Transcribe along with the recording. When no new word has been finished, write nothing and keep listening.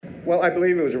Well, I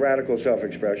believe it was a radical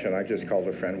self-expression. I just called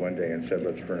a friend one day and said,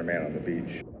 "Let's burn a man on the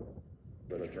beach.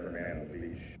 Let's burn a man on the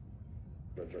beach.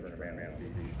 Let's burn a man on the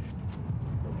beach.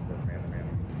 Let's burn a man on the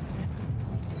beach."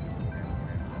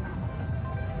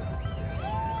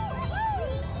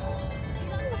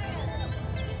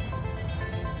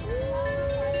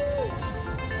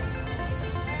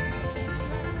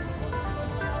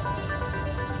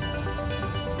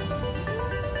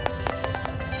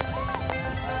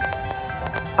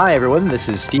 Hi, everyone. This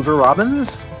is Steve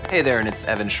Robbins. Hey there, and it's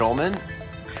Evan Schulman.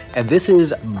 And this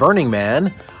is Burning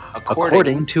Man,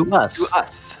 according to us. To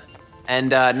us.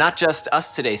 And not just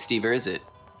us today, Steve, is it?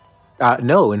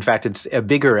 No, in fact, it's a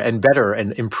bigger and better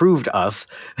and improved us.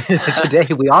 Today,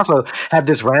 we also have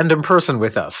this random person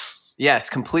with us.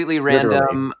 Yes, completely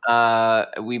random.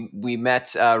 We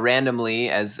met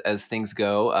randomly, as things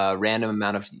go, random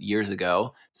amount of years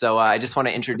ago. So I just want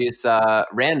to introduce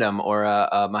Random or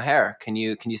Maher. Can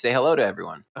you say hello to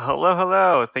everyone?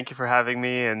 Hello. Thank you for having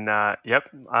me. And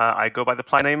I go by the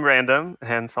ply name Random,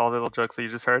 hence all the little jokes that you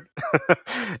just heard.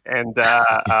 And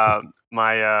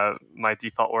my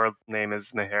default world name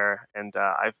is Maher, and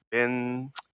I've been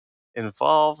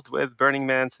involved with Burning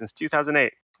Man since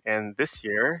 2008. And this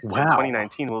year, in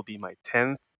 2019, will be my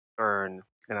 10th burn,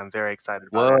 and I'm very excited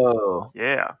about it. Whoa!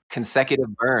 Yeah,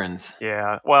 consecutive burns.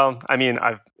 Yeah. Well, I mean,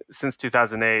 I've since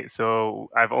 2008,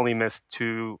 so I've only missed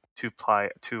two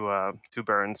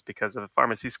burns because of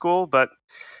pharmacy school. But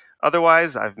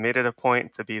otherwise, I've made it a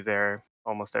point to be there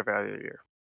almost every other year.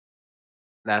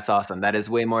 That's awesome. That is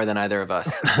way more than either of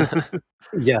us.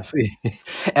 Yes,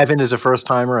 Evan is a first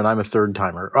timer, and I'm a third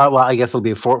timer. Well, I guess it'll be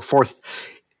a fourth.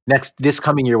 This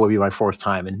coming year will be my fourth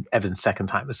time and Evan's second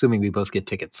time, assuming we both get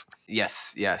tickets.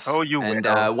 Yes. Oh, you win.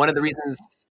 And one of the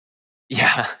reasons,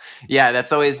 yeah,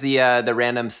 that's always the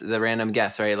random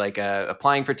guess, right? Like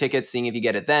applying for tickets, seeing if you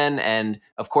get it then. And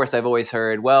of course, I've always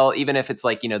heard, well, even if it's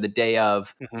like, the day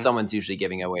of, someone's usually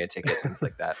giving away a ticket, things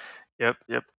like that. Yep.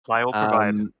 Fly will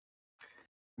provide.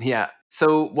 Yeah.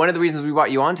 So one of the reasons we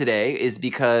brought you on today is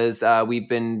because we've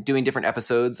been doing different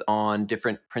episodes on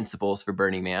different principles for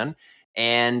Burning Man.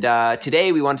 And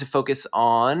today we want to focus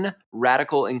on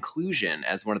radical inclusion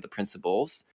as one of the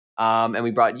principles. And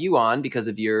we brought you on because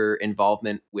of your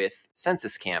involvement with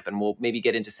Census Camp. And we'll maybe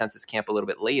get into Census Camp a little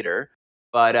bit later.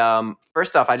 But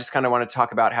first off, I just kind of want to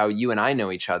talk about how you and I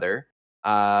know each other.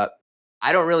 I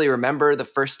don't really remember the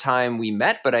first time we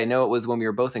met, but I know it was when we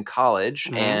were both in college.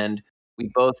 Mm-hmm. And we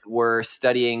both were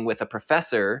studying with a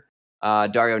professor,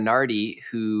 Dario Nardi,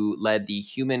 who led the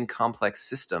Human Complex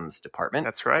Systems department.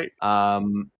 That's right.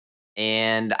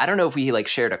 And I don't know if we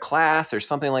shared a class or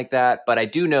something like that, but I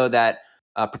do know that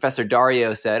Professor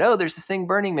Dario said, "Oh, there's this thing,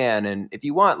 Burning Man, and if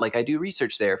you want, I do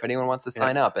research there if anyone wants to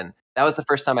sign up." And that was the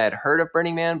first time I had heard of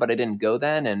Burning Man, but I didn't go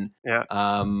then. And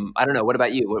I don't know. What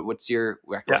about you? What's your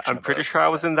recollection? Yeah, I'm pretty sure I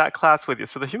was in that class with you.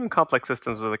 So the Human Complex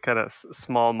Systems was a kind of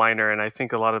small minor, and I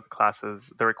think a lot of the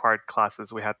classes, the required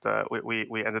classes, we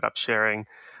ended up sharing.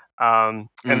 And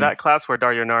that class where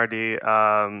Dario Nardi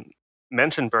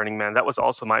mentioned Burning Man, that was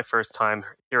also my first time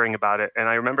hearing about it. And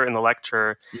I remember in the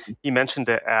lecture, he mentioned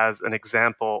it as an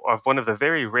example of one of the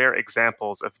very rare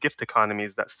examples of gift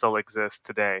economies that still exist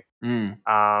today. And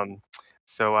I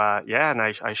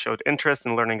showed interest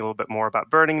in learning a little bit more about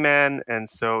Burning Man. And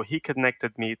so he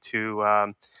connected me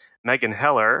to Megan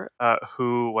Heller,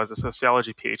 who was a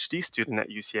sociology PhD student at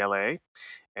UCLA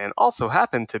and also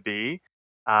happened to be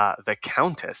the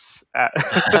Countess,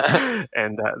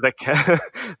 and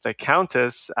the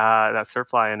Countess, that's her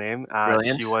fly name.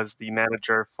 She was the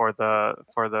manager for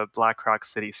the Black Rock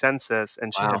City census,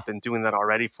 and she had been doing that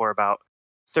already for about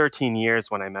 13 years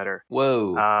when I met her.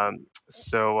 Whoa!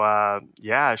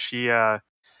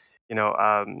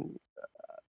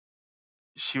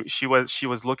 She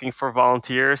was looking for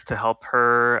volunteers to help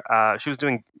her. She was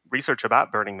doing research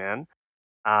about Burning Man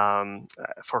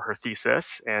for her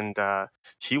thesis, and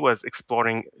she was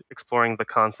exploring the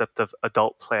concept of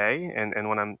adult play. And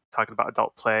when I'm talking about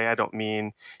adult play, I don't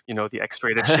mean the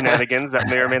X-rated shenanigans that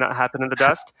may or may not happen in the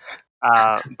dust,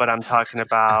 but I'm talking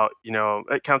about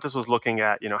Countess was looking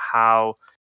at how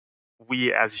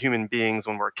we as human beings,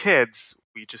 when we're kids,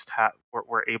 we just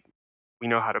we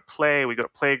know how to play. We go to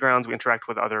playgrounds. We interact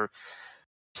with other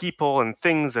people and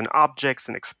things and objects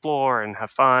and explore and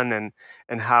have fun,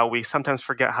 and how we sometimes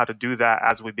forget how to do that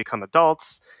as we become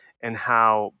adults, and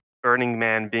how Burning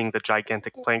Man, being the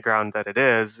gigantic playground that it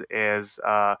is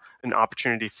an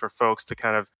opportunity for folks to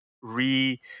kind of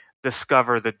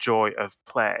rediscover the joy of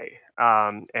play.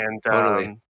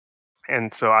 Totally.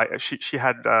 And so she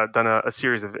had done a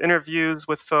series of interviews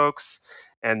with folks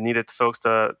and needed folks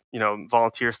to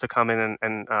volunteers to come in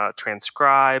and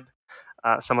transcribe.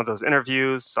 some of those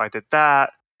interviews. So I did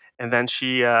that. And then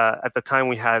she, at the time,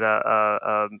 we had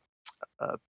a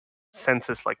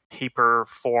census like paper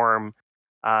form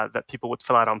that people would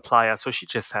fill out on Playa. So she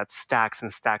just had stacks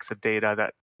and stacks of data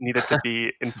that needed to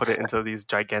be inputted into these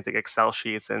gigantic Excel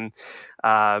sheets. And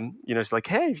she's like,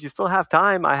 "Hey, if you still have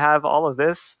time, I have all of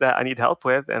this that I need help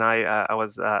with." And I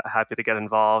was happy to get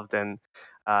involved and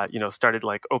started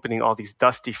like opening all these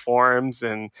dusty forms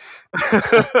and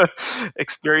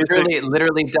experiencing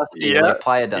literally dusty, yeah, like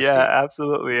Playa dusty. yeah,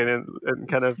 absolutely, and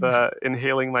kind of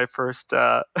inhaling my first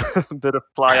bit of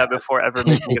Playa before ever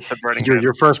making it to Burning Man.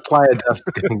 Your first Playa dust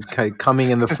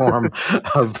coming in the form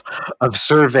of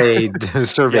survey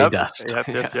dust.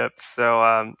 Yep.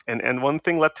 So and one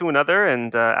thing led to another,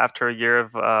 and after a year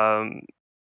of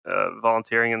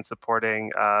volunteering and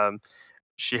supporting,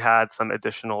 she had some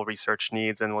additional research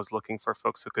needs and was looking for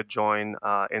folks who could join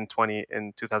in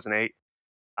 2008.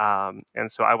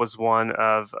 And so I was one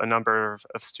of a number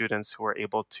of students who were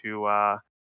able to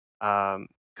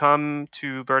come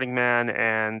to Burning Man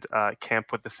and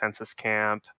camp with the Census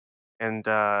Camp. And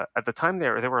at the time,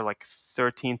 there were like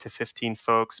 13 to 15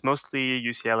 folks, mostly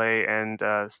UCLA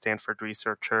and Stanford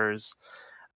researchers.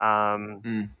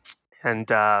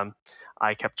 And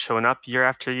I kept showing up year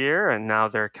after year, and now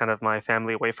they're kind of my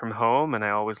family away from home, and I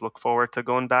always look forward to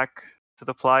going back to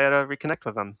the Playa to reconnect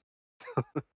with them.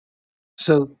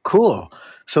 So cool.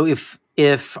 So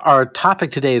if our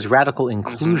topic today is radical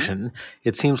inclusion,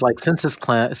 it seems like Census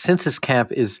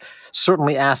Camp is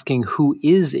certainly asking who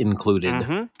is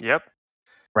included. Yep.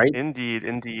 Right.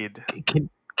 Indeed.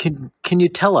 Can you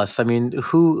tell us? I mean,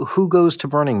 who goes to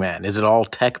Burning Man? Is it all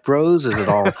tech bros? Is it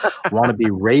all wannabe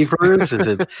ravers? Is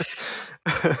it?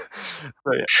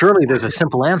 Surely there's a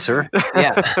simple answer.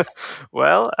 Yeah.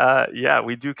 Well,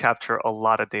 we do capture a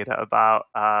lot of data about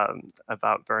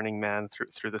Burning Man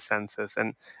through the census,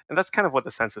 and that's kind of what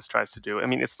the census tries to do. I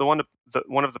mean, it's one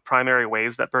of the primary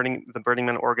ways that the Burning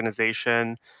Man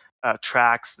organization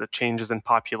tracks the changes in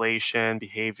population,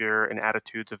 behavior, and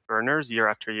attitudes of burners year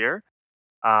after year.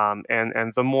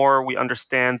 And the more we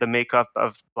understand the makeup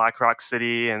of Black Rock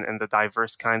City and the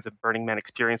diverse kinds of Burning Man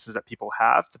experiences that people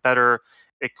have, the better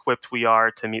equipped we are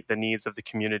to meet the needs of the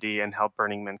community and help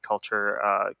Burning Man culture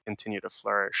continue to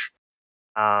flourish.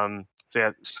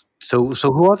 So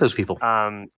who are those people?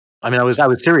 I mean, I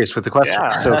was serious with the question.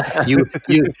 Yeah. So you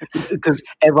because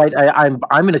right, I'm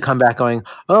going to come back going,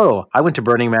 oh, I went to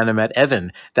Burning Man and met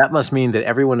Evan. That must mean that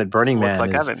everyone at Burning Man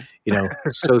like is Evan.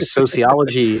 So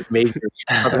sociology major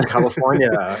in Southern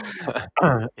California.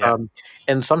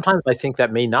 And sometimes I think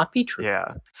that may not be true.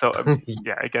 Yeah. So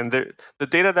again, the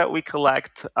data that we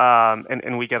collect,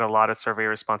 and we get a lot of survey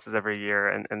responses every year,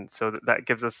 and so that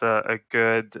gives us a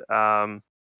good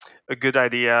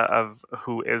idea of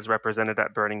who is represented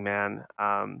at Burning Man.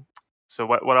 So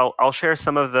what I'll share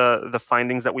some of the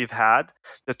findings that we've had.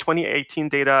 The 2018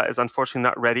 data is unfortunately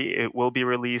not ready. It will be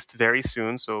released very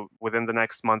soon, so within the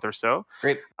next month or so.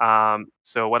 Great.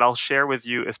 So what I'll share with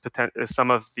you is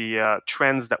some of the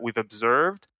trends that we've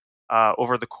observed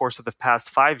over the course of the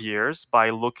past 5 years by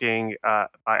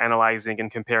analyzing and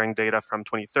comparing data from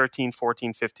 2013,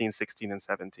 14, 15, 16, and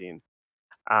 17.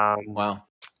 Wow.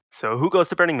 So who goes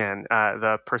to Burning Man?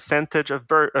 The percentage of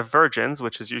virgins,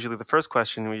 which is usually the first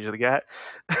question we usually get,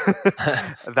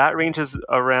 that ranges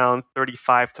around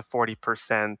 35 to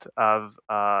 40% of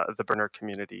the burner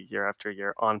community year after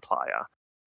year on Playa.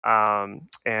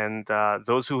 And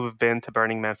those who have been to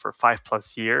Burning Man for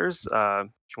 5+ years, if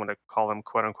you want to call them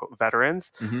quote unquote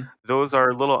veterans, those are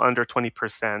a little under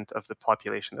 20% of the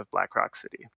population of Black Rock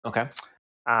City. Okay.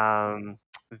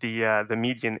 The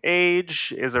median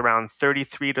age is around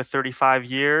 33 to 35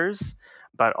 years,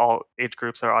 but all age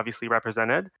groups are obviously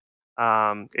represented.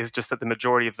 It's just that the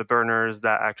majority of the burners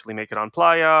that actually make it on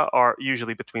Playa are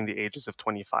usually between the ages of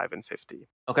 25 and 50.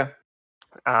 Okay.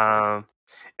 And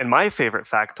my favorite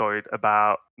factoid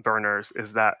about burners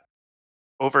is that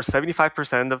over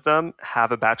 75% of them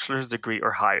have a bachelor's degree or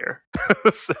higher.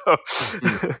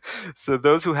 So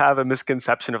those who have a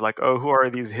misconception of like, oh, who are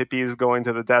these hippies going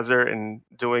to the desert and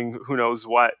doing who knows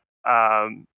what?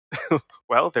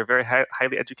 Well, they're very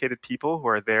highly educated people who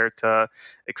are there to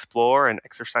explore and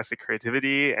exercise their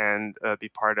creativity and be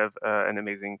part of an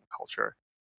amazing culture.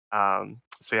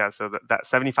 So that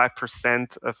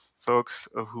 75% of folks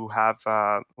who have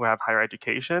higher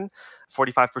education,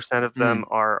 45% of them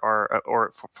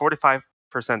or 45%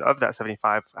 of that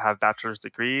 75 have bachelor's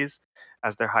degrees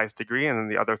as their highest degree, and then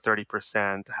the other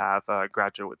 30% have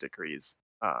graduate degrees,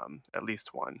 at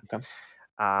least one. Okay.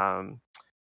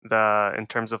 In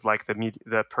terms of like the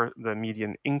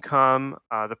median income,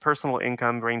 the personal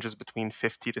income ranges between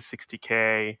 50 to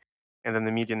 60K. and then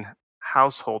the median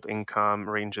household income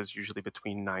ranges usually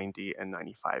between 90 and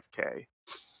 95K.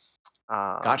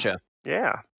 Gotcha.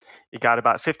 Yeah, you got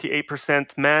about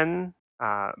 58% men,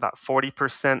 about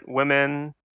 40%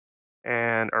 women,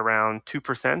 and around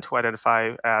 2% who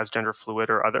identify as gender fluid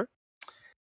or other.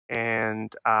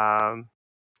 And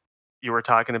you were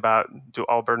talking about, do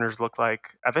all burners look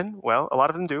like Evan? Well, a lot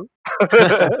of them do.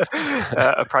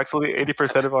 Approximately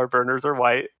 80% of our burners are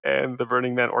white, and the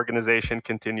Burning Man organization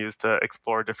continues to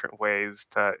explore different ways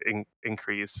to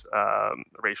increase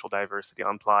racial diversity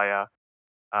on Playa.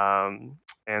 And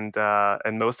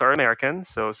most are American,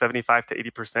 so 75 to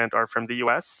 80% are from the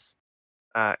U.S.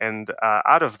 And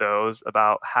out of those,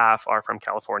 about half are from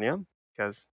California,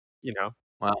 because,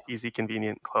 Wow. easy,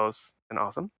 convenient, close, and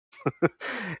awesome.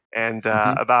 And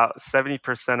Mhm. about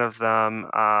 70% of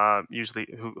them, usually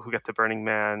who get to Burning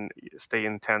Man, stay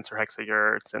in tents or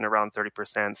hexayurts, and around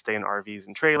 30% stay in RVs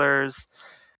and trailers.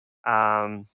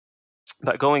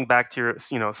 But going back to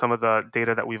some of the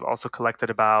data that we've also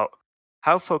collected about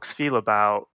how folks feel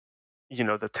about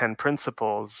the 10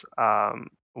 principles,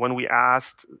 when we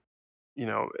asked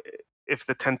if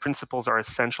the 10 principles are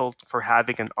essential for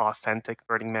having an authentic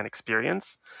Burning Man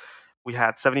experience, we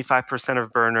had 75%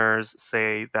 of burners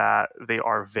say that they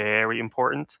are very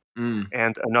important, Mm.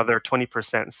 and another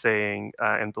 20% saying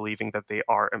and believing that they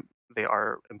are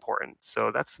important.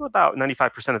 So that's about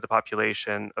 95% of the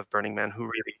population of Burning Man who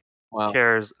really Wow.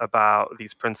 cares about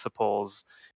these principles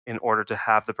in order to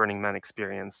have the Burning Man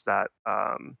experience that's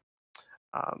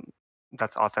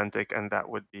authentic and that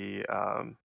would be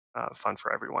fun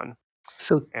for everyone.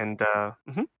 So And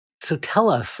so tell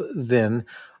us then,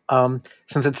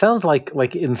 since it sounds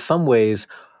like in some ways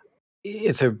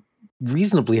it's a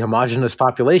reasonably homogenous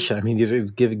population. I mean, these are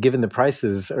given the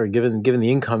prices or given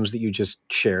the incomes that you just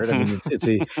shared. I mean, it's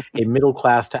a middle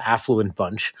class to affluent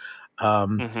bunch.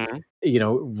 mhm.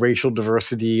 Racial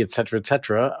diversity, et cetera, et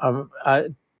cetera.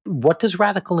 What does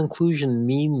radical inclusion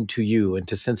mean to you and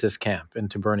to Census Camp and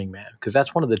to Burning Man? Because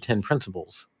that's one of the 10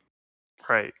 principles.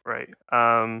 Right.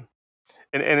 And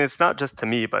it's not just to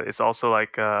me, but it's also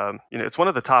like it's one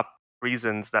of the top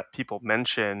reasons that people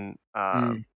mention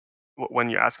Mm. when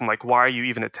you're asking like, why are you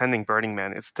even attending Burning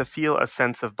Man? It's to feel a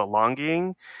sense of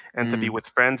belonging and to be Mm. with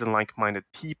friends and like-minded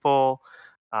people.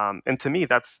 And to me,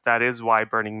 that is why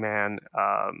Burning Man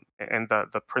and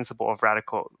the principle of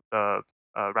radical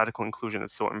inclusion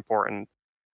is so important.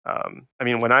 I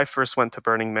mean, when I first went to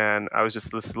Burning Man, I was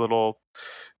just this little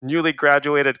newly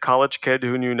graduated college kid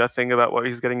who knew nothing about what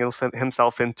he's getting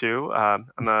himself into. I'm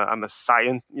a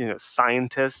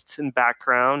scientist in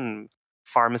background and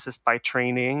pharmacist by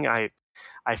training. I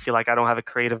feel like I don't have a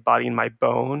creative body in my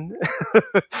bone,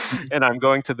 and I'm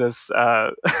going to this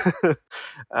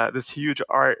this huge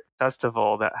art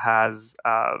festival that has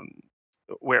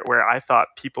where I thought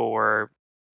people were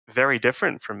very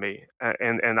different from me,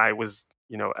 and I was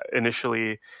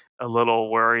initially a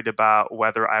little worried about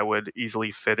whether I would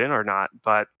easily fit in or not,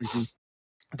 but Mhm.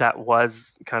 that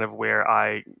was kind of where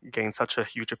I gained such a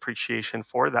huge appreciation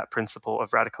for that principle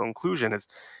of radical inclusion. Is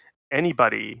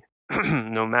anybody,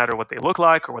 no matter what they look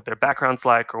like or what their background's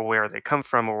like or where they come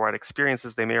from or what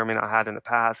experiences they may or may not had in the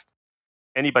past,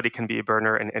 anybody can be a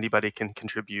burner and anybody can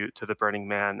contribute to the Burning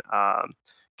Man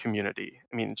community.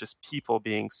 I mean, just people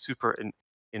being super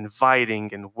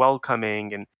inviting and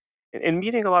welcoming and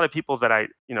meeting a lot of people that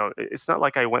it's not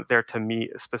like I went there to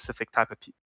meet a specific type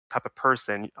of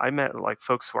person. I met like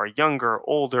folks who are younger,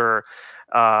 older,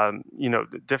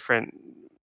 different.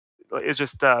 It's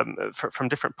just from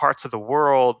different parts of the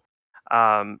world.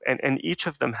 And each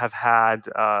of them have had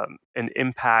an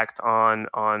impact on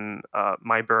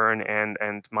my burn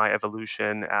and my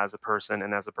evolution as a person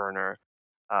and as a burner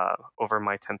over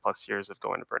my 10 plus years of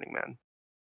going to Burning Man.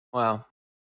 Wow.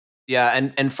 Yeah,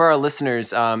 and for our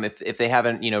listeners, if they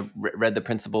haven't read the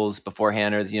principles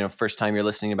beforehand or first time you're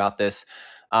listening about this,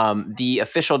 the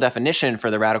official definition for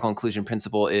the radical inclusion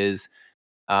principle is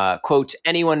quote,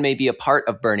 anyone may be a part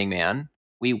of Burning Man.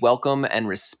 We welcome and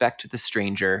respect the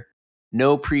stranger.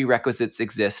 No prerequisites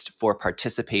exist for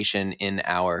participation in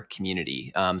our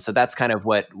community. So that's kind of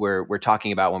what we're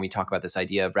talking about when we talk about this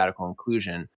idea of radical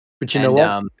inclusion. But you know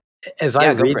what? As I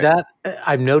yeah, go for read it. that,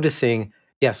 I'm noticing,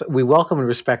 yes, we welcome and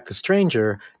respect the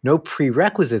stranger. No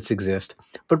prerequisites exist.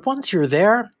 But once you're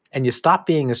there and you stop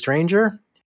being a stranger,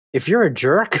 if you're a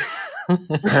jerk,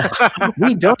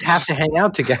 we don't have to hang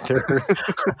out together.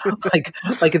 like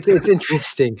it's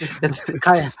interesting. It's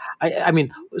kind of, I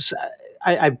mean,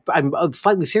 I'm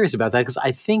slightly serious about that because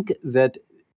I think that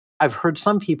I've heard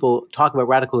some people talk about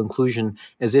radical inclusion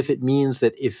as if it means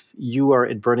that if you are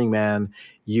at Burning Man,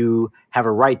 you have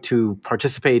a right to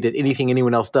participate at anything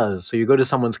anyone else does. So you go to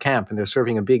someone's camp and they're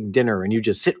serving a big dinner, and you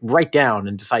just sit right down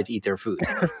and decide to eat their food.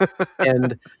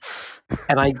 and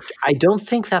I don't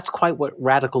think that's quite what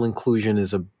radical inclusion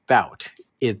is about.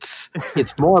 It's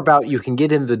more about you can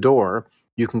get in the door,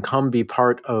 you can come be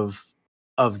part of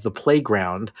the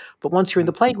playground, but once you're in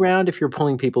the playground, if you're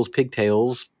pulling people's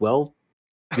pigtails, well,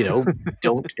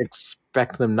 don't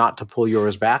expect them not to pull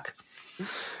yours back.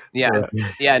 Yeah.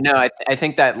 No, I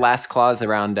think that last clause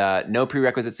around no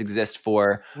prerequisites exist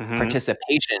for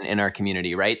participation in our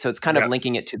community, right? So it's kind of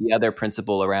linking it to the other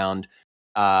principle around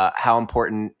how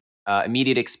important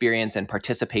immediate experience and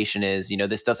participation is.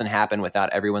 This doesn't happen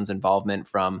without everyone's involvement,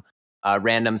 from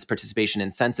random's participation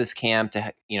in census camp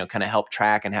to kind of help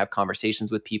track and have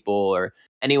conversations with people, or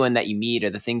anyone that you meet, or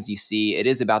the things you see. It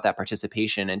is about that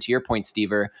participation. And to your point,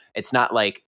 Stever, it's not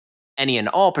like any and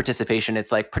all participation.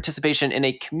 It's like participation in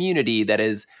a community that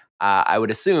is, I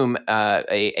would assume,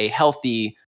 a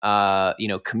healthy,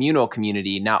 communal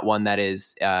community, not one that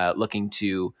is looking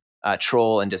to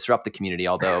troll and disrupt the community.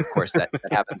 Although, of course, that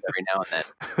happens every now and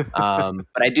then.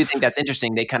 But I do think that's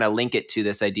interesting. They kind of link it to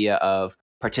this idea of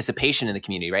participation in the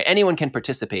community, right? Anyone can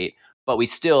participate, but we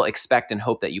still expect and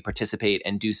hope that you participate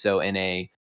and do so in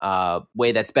a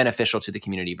way that's beneficial to the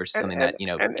community versus something that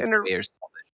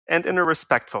and in a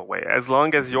respectful way, as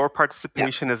long as your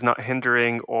participation is not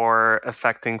hindering or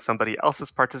affecting somebody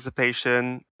else's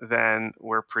participation, then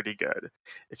we're pretty good.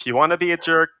 If you want to be a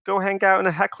jerk, go hang out in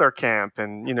a heckler camp,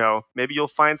 and maybe you'll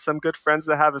find some good friends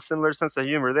that have a similar sense of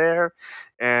humor there,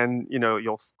 and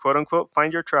you'll quote unquote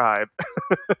find your tribe.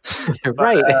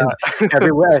 Right, and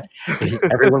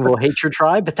everyone will hate your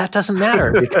tribe, but that doesn't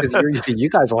matter because you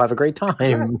guys will have a great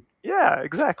time. Yeah,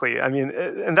 exactly. I mean,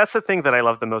 and that's the thing that I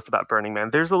love the most about Burning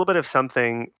Man. There's a little bit of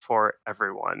something for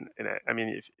everyone in it. I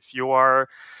mean, if you're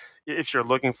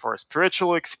looking for a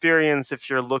spiritual experience, if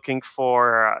you're looking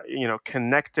for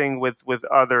connecting with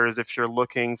others, if you're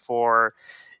looking for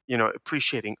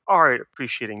appreciating art,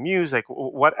 appreciating music,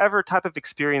 whatever type of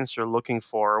experience you're looking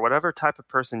for, whatever type of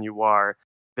person you are,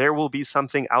 there will be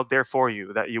something out there for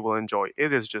you that you will enjoy.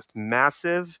 It is just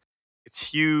massive.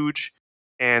 It's huge.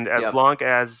 And as long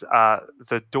as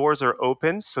the doors are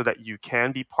open so that you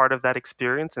can be part of that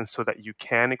experience and so that you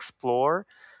can explore,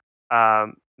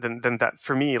 then that,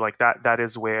 for me, like that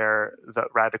is where the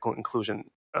radical inclusion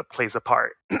plays a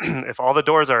part. If all the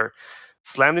doors are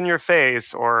slammed in your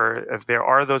face, or if there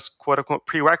are those quote unquote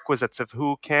prerequisites of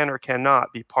who can or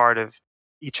cannot be part of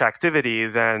each activity,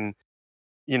 then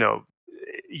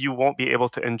you won't be able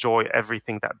to enjoy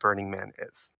everything that Burning Man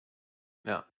is.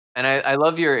 Yeah. And I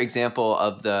love your example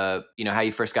of the, how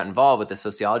you first got involved with the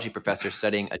sociology professor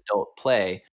studying adult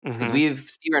play. Because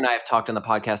Stever and I have talked on the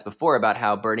podcast before about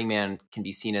how Burning Man can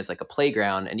be seen as like a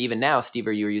playground. And even now,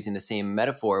 Stever, you were using the same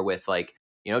metaphor with like,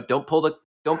 don't pull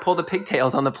the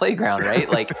pigtails on the playground, right?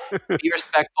 Like, be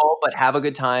respectful, but have a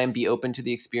good time, be open to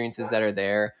the experiences that are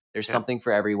there. There's something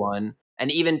for everyone. And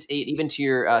even to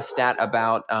your stat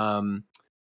about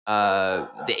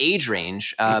the age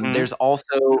range, there's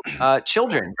also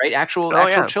children, right? Actual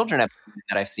children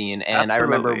that I've seen. And Absolutely.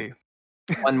 I remember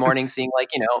one morning seeing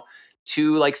like,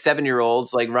 2 like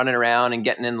 7-year-olds like running around and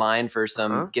getting in line for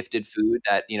some gifted food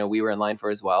that, we were in line for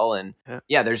as well. And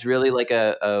there's really like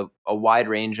a wide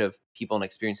range of people and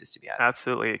experiences to be had.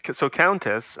 Absolutely. So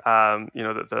Countess,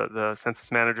 the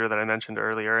census manager that I mentioned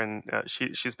earlier, and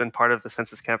she's been part of the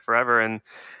census camp forever. And,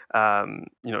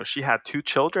 she had 2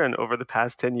 children over the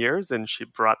past 10 years, and she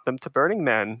brought them to Burning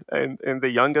Man. And the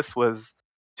youngest was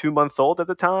 2 months old at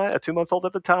the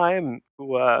time,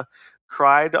 who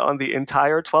cried on the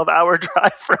entire 12-hour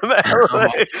drive from LA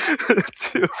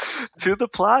to the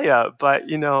playa. But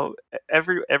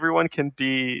everyone can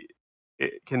be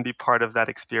part of that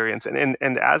experience.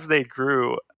 And as they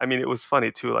grew, I mean, it was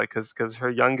funny too, like because her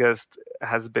youngest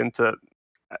has been to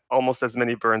almost as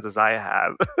many burns as I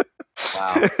have.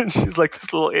 Wow. And she's like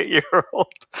this little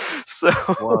 8-year-old. So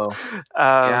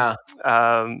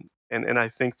And I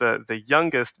think the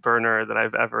youngest burner that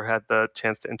I've ever had the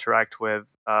chance to interact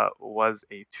with was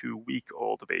a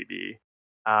 2-week-old baby.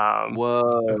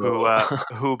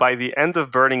 Who by the end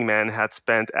of Burning Man had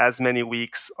spent as many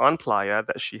weeks on Playa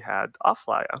that she had off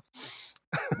Playa.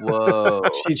 Whoa.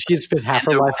 She'd spent half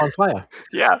her life on Playa.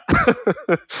 Yeah.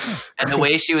 And the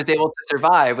way she was able to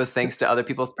survive was thanks to other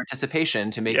people's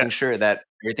participation to making sure that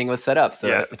everything was set up.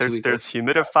 So there's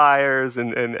humidifiers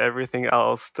and everything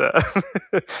else.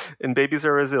 And babies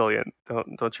are resilient.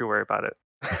 Don't you worry about it.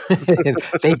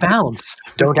 They bounce.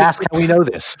 Don't ask how we know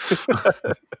this.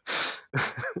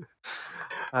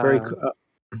 Very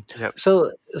Yep.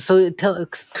 so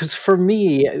because for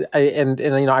me, and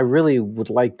I really would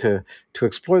like to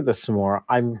explore this some more.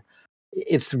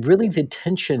 It's really the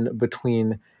tension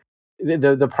between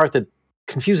the part that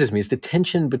confuses me is the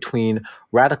tension between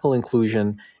radical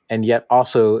inclusion and yet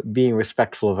also being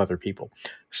respectful of other people.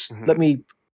 Mhm.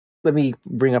 Let me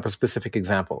bring up a specific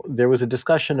example. There was a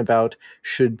discussion about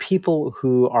should people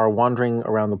who are wandering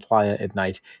around the playa at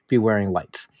night be wearing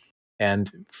lights,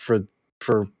 and for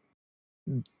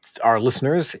our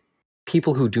listeners,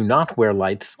 people who do not wear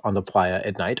lights on the playa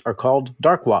at night are called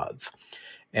darkwads,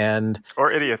 and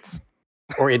Or idiots.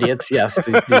 or idiots, yes,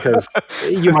 because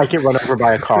you might get run over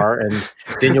by a car, and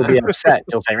then you'll be upset.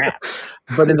 You'll say, "Rah."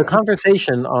 But in the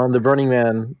conversation on the Burning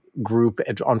Man group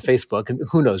on Facebook, and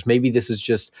who knows, maybe this is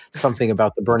just something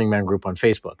about the Burning Man group on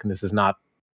Facebook, and this is not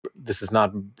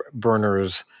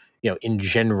burners, in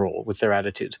general with their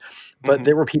attitudes. But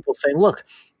there were people saying, "Look,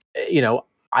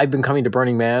 I've been coming to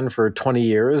Burning Man for 20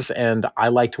 years and I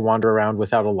like to wander around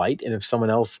without a light. And if someone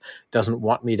else if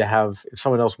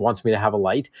someone else wants me to have a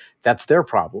light, that's their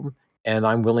problem. And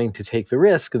I'm willing to take the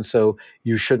risk. And so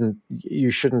you shouldn't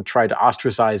try to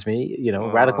ostracize me,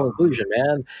 radical inclusion,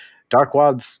 man.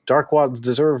 Darkwads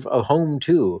deserve a home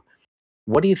too."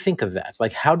 What do you think of that?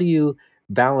 Like, how do you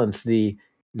balance the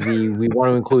we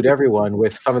want to include everyone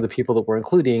with some of the people that we're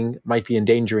including might be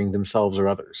endangering themselves or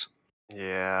others?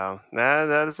 Yeah,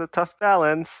 that is a tough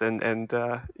balance, and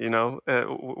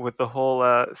with the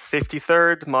whole "safety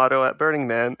third" motto at Burning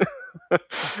Man,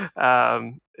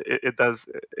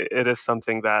 it is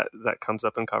something that comes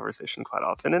up in conversation quite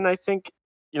often, and I think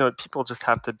people just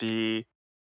have to be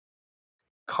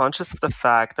conscious of the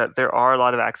fact that there are a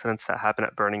lot of accidents that happen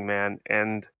at Burning Man,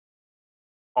 and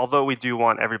although we do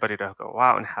want everybody to go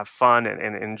out and have fun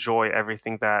and enjoy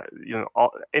everything that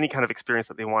any kind of experience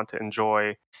that they want to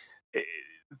enjoy. It,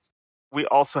 we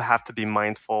also have to be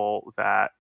mindful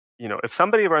that if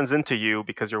somebody runs into you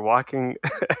because you're walking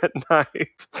at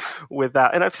night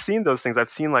without, and I've seen those things, I've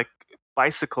seen like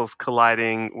bicycles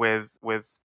colliding with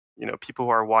people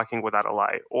who are walking without a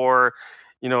light, or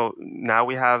now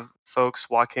we have folks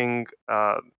walking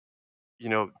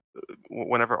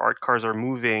whenever art cars are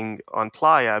moving on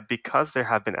playa because there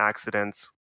have been accidents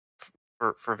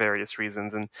for various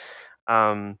reasons. And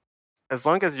um, as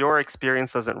long as your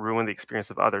experience doesn't ruin the experience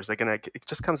of others, again, it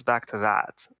just comes back to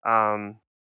that.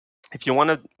 If you want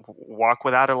to walk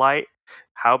without a light,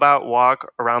 how about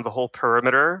walk around the whole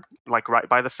perimeter, like right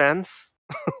by the fence,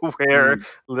 where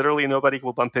literally nobody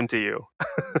will bump into you.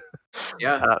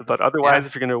 Yeah. But otherwise,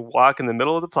 if you're going to walk in the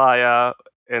middle of the playa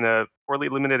in a poorly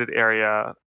illuminated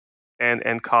area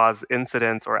and cause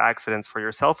incidents or accidents for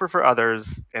yourself or for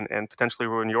others, and potentially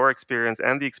ruin your experience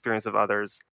and the experience of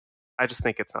others, I just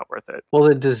think it's not worth it.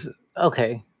 Well,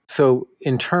 okay. So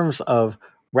in terms of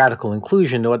radical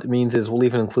inclusion, what it means is we'll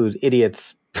even include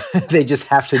idiots. They just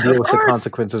have to deal Of with the course.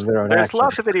 consequences of their own There's actions.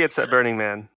 lots of idiots at Burning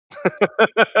Man.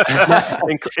 That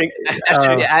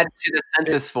should add to the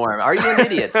census form. Are you an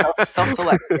idiot?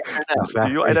 Self-select. Yes or no?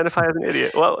 Do you identify as an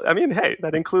idiot? Well, I mean, hey,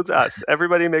 that includes us.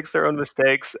 Everybody makes their own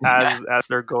mistakes as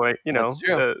they're going. That's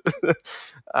true.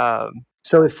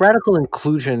 So if radical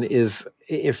inclusion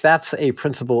if that's a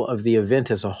principle of the event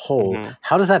as a whole,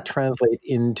 how does that translate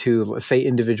into, let's say,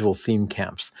 individual theme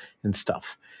camps and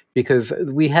stuff? Because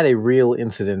we had a real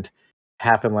incident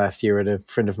happen last year at a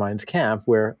friend of mine's camp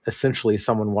where essentially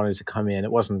someone wanted to come in.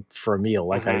 It wasn't for a meal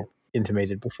like I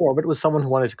intimated before, but it was someone who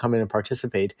wanted to come in and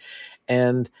participate.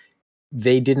 And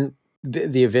they didn't,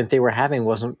 the event they were having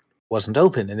wasn't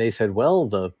open. And they said, well,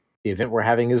 the event we're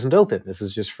having isn't open. This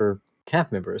is just for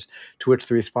camp members. To which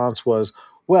the response was,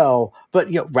 well, but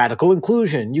radical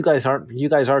inclusion. You guys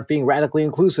aren't being radically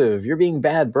inclusive. You're being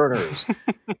bad burners.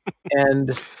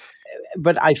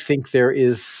 But I think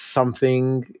there's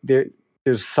something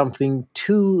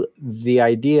to the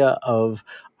idea of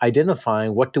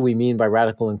identifying what do we mean by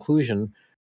radical inclusion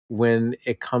when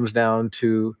it comes down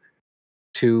to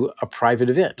a private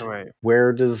event. Right.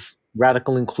 Where does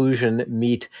radical inclusion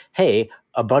meet, hey,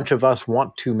 a bunch of us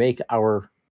want to make our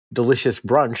delicious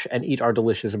brunch and eat our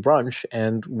delicious brunch,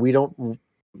 and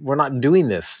we're not doing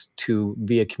this to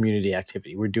be a community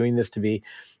activity. We're doing this to be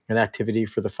an activity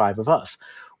for the five of us,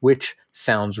 which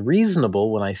sounds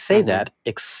reasonable when I say that,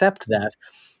 except that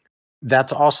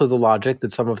that's also the logic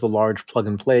that some of the large plug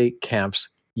and play camps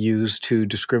use to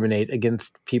discriminate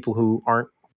against people who aren't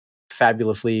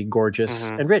fabulously gorgeous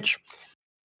and rich.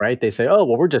 Right? They say, "Oh,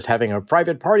 well, we're just having a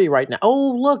private party right now.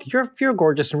 Oh, look, you're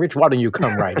gorgeous and rich. Why don't you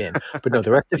come right in?" But no, the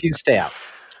rest of you stay out.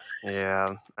 Yeah,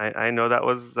 I know that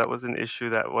was an issue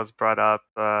that was brought up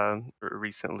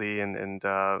recently, and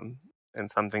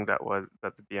something that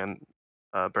the BM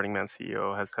Burning Man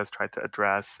CEO has tried to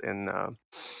address in.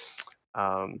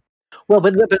 Well,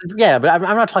 but yeah, but I'm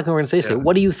not talking organization. Yeah.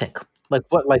 What do you think?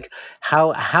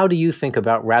 How do you think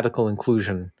about radical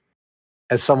inclusion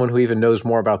as someone who even knows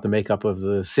more about the makeup of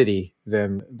the city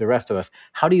than the rest of us?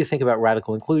 How do you think about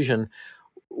radical inclusion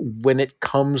when it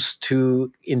comes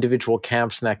to individual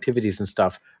camps and activities and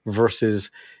stuff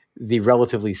versus the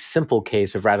relatively simple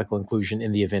case of radical inclusion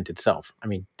in the event itself? I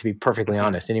mean, to be perfectly Mhm.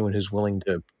 honest, anyone who's willing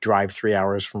to drive 3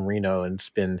 hours from Reno and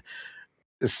spend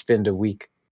a week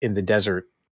in the desert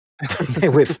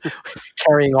with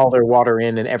carrying all their water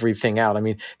in and everything out. I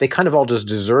mean, they kind of all just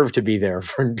deserve to be there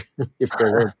for if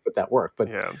they're willing to put that work. But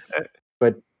Yeah.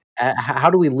 but how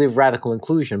do we live radical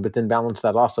inclusion, but then balance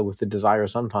that also with the desire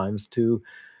sometimes to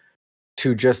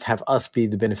just have us be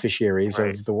the beneficiaries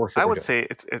Right. of the work that I we're would doing?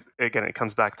 say again, it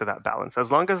comes back to that balance.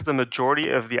 As long as the majority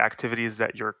of the activities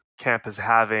that your camp is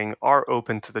having are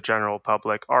open to the general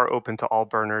public, are open to all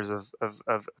burners of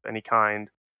any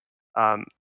kind, um,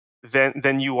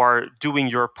 then you are doing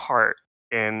your part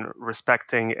in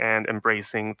respecting and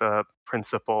embracing the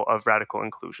principle of radical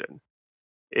inclusion.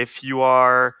 If you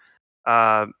are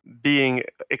uh, being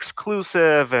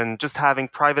exclusive and just having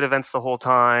private events the whole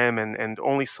time and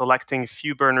only selecting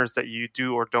few burners that you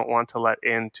do or don't want to let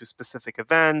into specific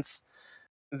events,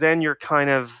 then you're kind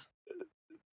of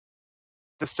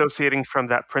dissociating from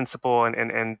that principle and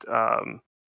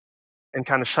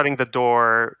kind of shutting the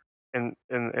door in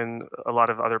a lot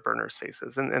of other burners'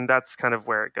 faces, and that's kind of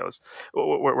where it goes,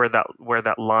 where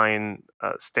that line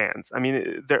stands. I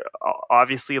mean, there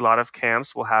obviously a lot of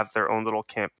camps will have their own little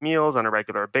camp meals on a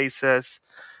regular basis.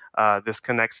 This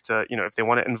connects to if they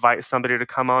want to invite somebody to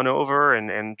come on over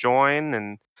and join,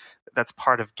 and that's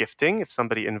part of gifting. If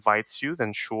somebody invites you,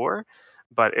 then sure.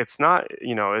 But it's not,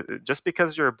 just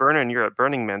because you're a burner and you're at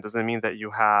Burning Man doesn't mean that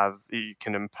you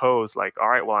can impose like, all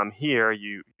right, well, I'm here.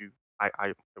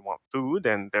 I want food,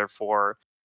 and therefore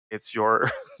it's your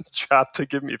job to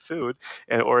give me food,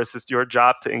 or it's just your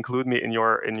job to include me in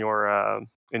your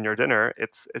dinner.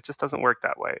 It just doesn't work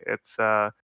that way. It's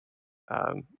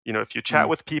if you chat Mm.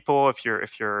 with people, if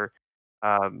you're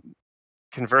um,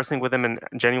 conversing with them and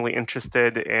genuinely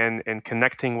interested in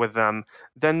connecting with them,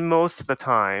 then most of the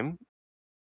time,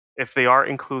 if they are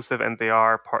inclusive and they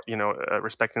are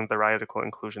respecting the radical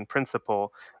inclusion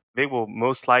principle, they will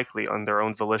most likely, on their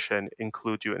own volition,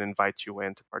 include you and invite you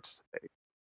in to participate.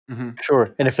 Hmm.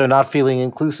 Sure. And if they're not feeling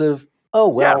inclusive, oh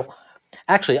Yeah. well.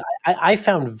 Actually, I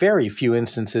found very few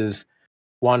instances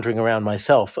wandering around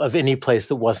myself of any place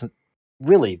that wasn't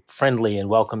really friendly and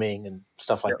welcoming and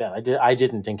stuff like Yep. that. I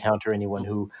didn't encounter anyone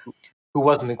who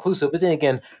wasn't inclusive. But then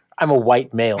again, I'm a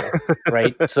white male,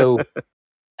 right? As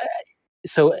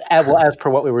per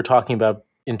what we were talking about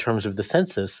in terms of the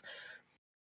census,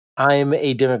 I'm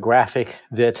a demographic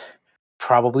that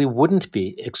probably wouldn't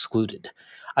be excluded.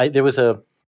 There was a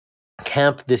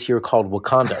camp this year called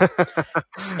Wakanda,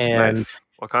 and Nice.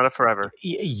 Wakanda forever.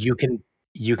 you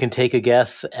can take a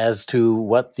guess as to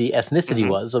what the ethnicity Hmm.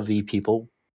 was of the people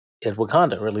at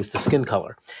Wakanda, or at least the skin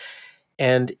color.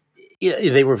 And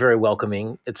they were very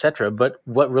welcoming, etc. But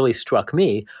what really struck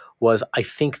me was I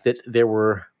think that there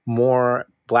were more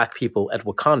black people at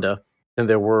Wakanda than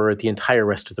there were at the entire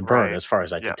rest of the burn, Right. as far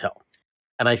as I Yeah. could tell.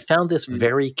 And I found this Mm.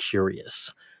 very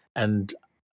curious. And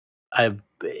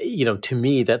to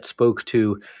me, that spoke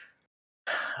to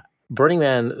Burning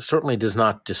Man certainly does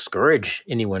not discourage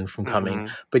anyone from coming,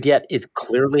 Hmm. but yet it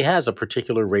clearly has a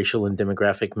particular racial and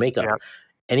demographic makeup. Yeah.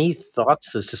 Any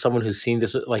thoughts as to someone who's seen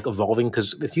this like evolving?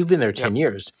 Because if you've been there Yep. 10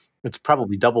 years, it's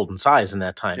probably doubled in size in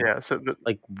that time. Yeah. So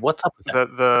Like, what's up with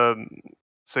that? the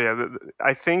so yeah,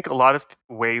 I think a lot of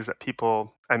ways that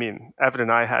people. I mean, Evan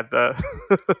and I had the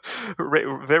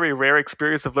very rare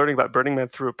experience of learning about Burning Man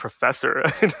through a professor.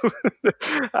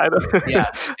 I don't,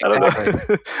 Yeah, I don't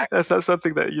exactly. know. That's not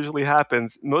something that usually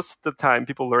happens. Most of the time,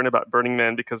 people learn about Burning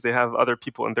Man because they have other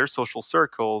people in their social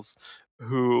circles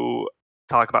who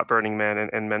talk about Burning Man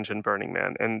and mention Burning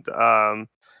Man. And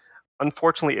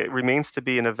unfortunately, it remains to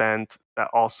be an event that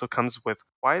also comes with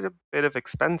quite a bit of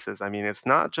expenses. I mean, it's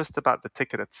not just about the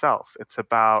ticket itself. It's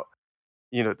about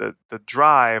the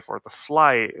drive or the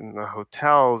flight and the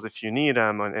hotels if you need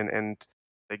them, and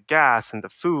the gas and the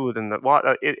food and the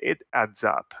water. It adds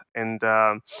up, and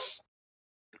um,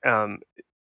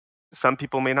 some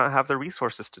people may not have the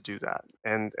resources to do that,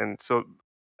 and so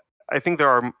I think there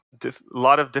are a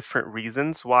lot of different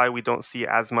reasons why we don't see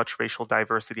as much racial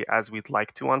diversity as we'd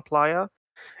like to on Playa.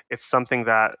 It's something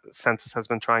that Census has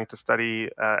been trying to study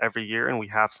every year, and we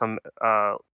have some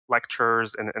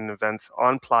lectures and events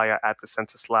on Playa at the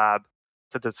Census Lab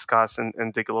to discuss and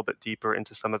dig a little bit deeper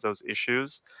into some of those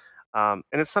issues. And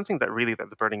it's something that really that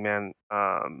the Burning Man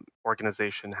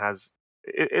organization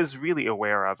is really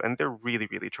aware of, and they're really,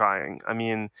 really trying. I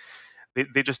mean,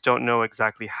 they just don't know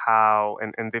exactly how,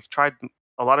 and they've tried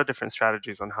a lot of different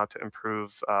strategies on how to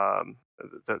improve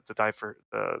the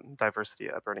diversity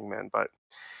at Burning Man. But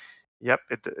yep,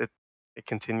 it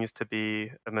continues to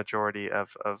be a majority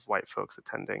of white folks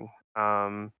attending.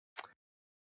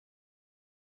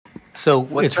 So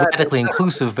What's it's that? radically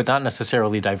inclusive, but not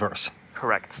necessarily diverse.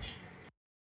 Correct.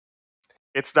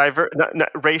 It's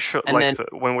racial, And like then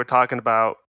when we're talking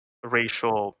about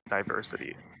racial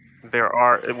diversity.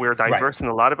 We're Right. diverse in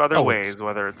a lot of other Always. ways,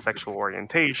 whether it's sexual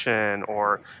orientation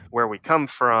or where we come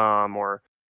from, or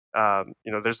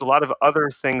there's a lot of other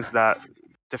things that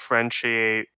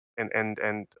differentiate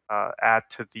and add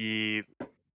to the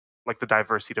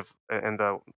diversity of and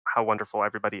the how wonderful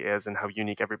everybody is and how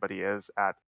unique everybody is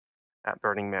at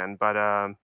Burning Man. But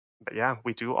yeah,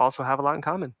 we do also have a lot in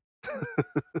common.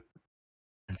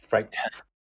 Right.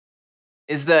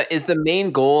 is the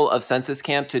main goal of Census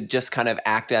Camp to just kind of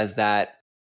act as that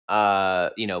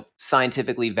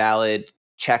scientifically valid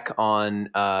check on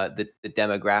the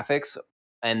demographics,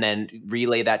 and then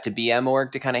relay that to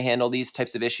BM.org to kind of handle these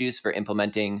types of issues for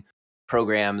implementing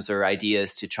programs or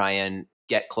ideas to try and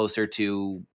get closer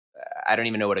to, I don't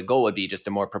even know what a goal would be, just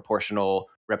a more proportional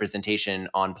representation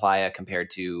on Playa compared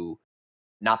to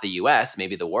not the US,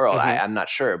 maybe the world. Mhm. I'm not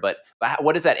sure, but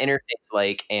what is that interface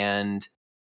like? And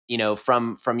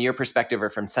from your perspective or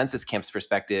from Census Camp's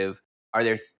perspective, are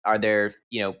there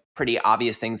pretty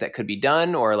obvious things that could be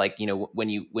done, or like when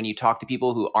you talk to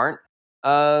people who aren't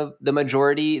the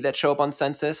majority that show up on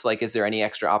census, like is there any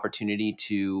extra opportunity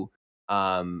to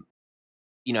have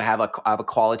a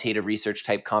qualitative research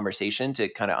type conversation to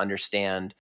kind of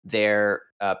understand their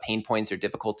pain points or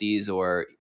difficulties, or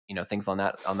things on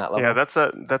that level?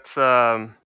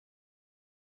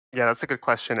 Yeah, that's a good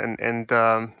question, and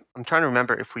I'm trying to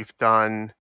remember if we've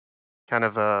done kind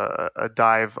of a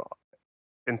dive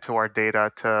into our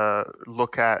data to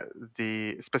look at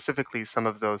specifically some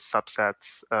of those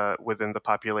subsets within the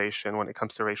population when it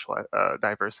comes to racial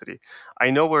diversity.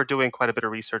 I know we're doing quite a bit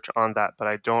of research on that, but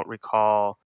I don't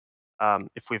recall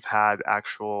if we've had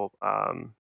actual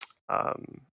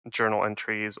journal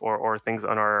entries or things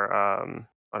on our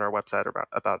website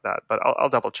about that. But I'll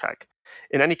double check.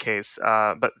 In any case,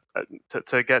 but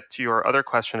to get to your other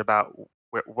question about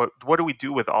what do we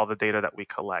do with all the data that we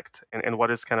collect, and what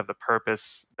is kind of the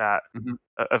purpose Mhm.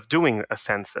 of doing a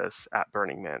census at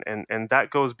Burning Man, and that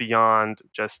goes beyond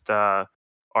just our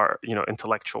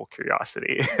intellectual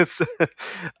curiosity.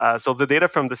 So the data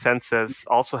from the census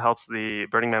also helps the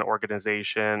Burning Man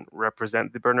organization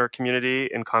represent the burner community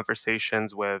in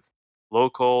conversations with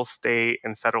local, state,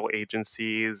 and federal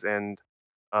agencies and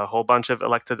a whole bunch of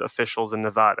elected officials in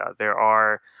Nevada. There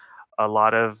are a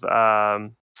lot of a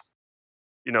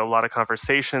lot of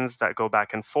conversations that go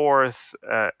back and forth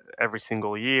every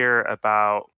single year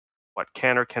about what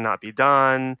can or cannot be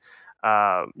done.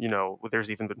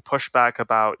 There's even been pushback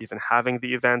about even having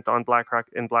the event on Black Rock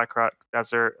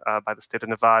Desert by the state of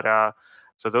Nevada.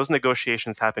 So those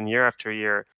negotiations happen year after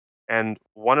year. And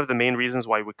one of the main reasons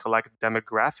why we collect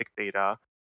demographic data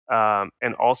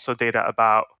and also data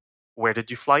about where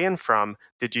did you fly in from?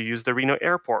 Did you use the Reno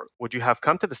airport? Would you have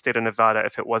come to the state of Nevada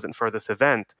if it wasn't for this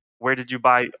event? Where did you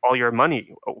buy all your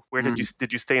money? Where did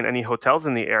you stay in any hotels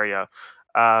in the area?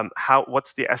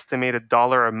 What's the estimated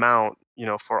dollar amount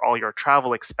for all your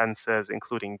travel expenses,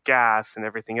 including gas and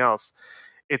everything else?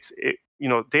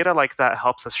 Data like that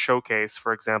helps us showcase,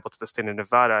 for example, to the state of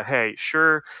Nevada, hey,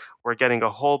 sure, we're getting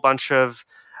a whole bunch of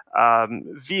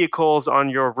vehicles on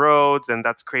your roads, and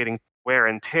that's creating wear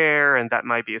and tear, and that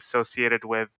might be associated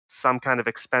with some kind of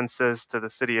expenses to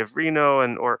the city of Reno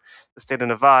or the state of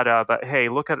Nevada. But hey,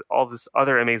 look at all this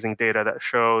other amazing data that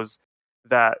shows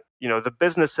that the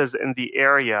businesses in the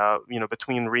area,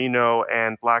 between Reno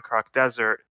and Black Rock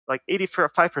Desert, like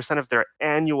 85% of their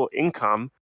annual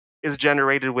income is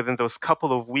generated within those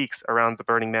couple of weeks around the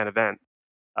Burning Man event.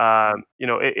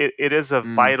 It is a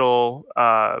vital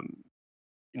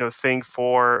thing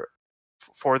for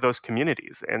those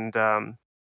communities, and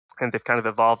they've kind of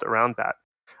evolved around that.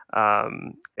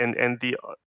 And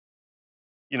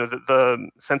the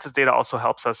census data also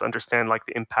helps us understand like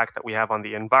the impact that we have on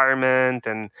the environment,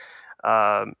 and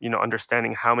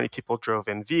understanding how many people drove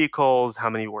in vehicles, how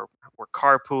many were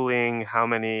carpooling, how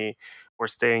many were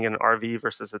staying in an RV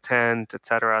versus a tent,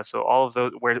 etc. So all of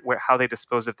those, how they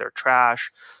dispose of their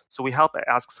trash. So we help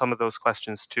ask some of those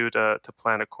questions too to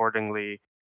plan accordingly.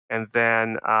 And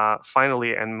then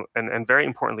finally, and very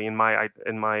importantly, in my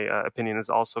opinion, is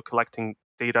also collecting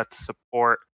data to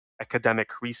support academic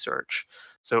research.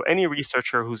 So any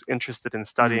researcher who's interested in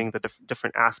studying the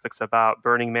different aspects about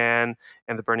Burning Man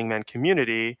and the Burning Man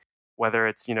community, whether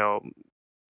it's,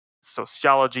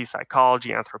 sociology,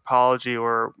 psychology, anthropology,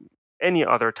 or any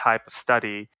other type of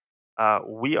study,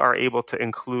 we are able to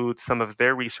include some of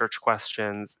their research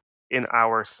questions in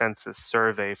our census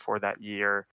survey for that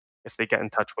year if they get in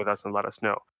touch with us and let us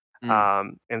know.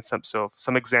 And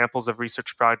some examples of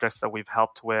research projects that we've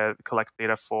helped with collect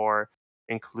data for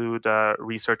include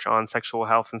research on sexual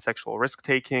health and sexual risk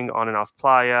taking on and off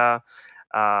Playa,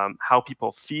 how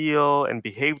people feel and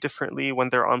behave differently when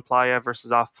they're on Playa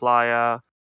versus off Playa,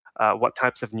 what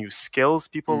types of new skills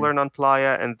people learn on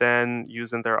Playa and then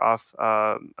use in their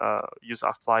use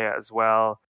off Playa as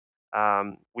well.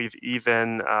 We're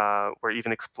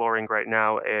even exploring right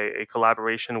now a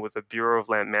collaboration with the Bureau of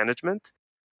Land Management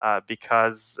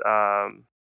because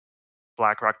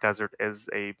Black Rock Desert is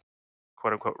a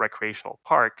quote unquote recreational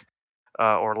park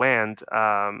or land.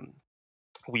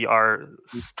 We are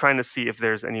trying to see if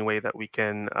there's any way that we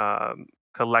can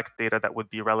collect data that would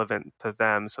be relevant to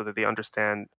them so that they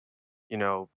understand,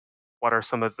 what are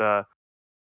some of the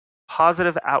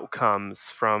positive outcomes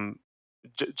from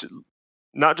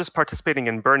not just participating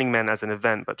in Burning Man as an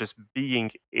event, but just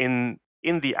being in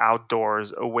the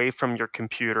outdoors, away from your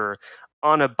computer,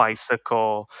 on a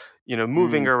bicycle,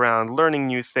 moving around, learning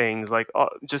new things, like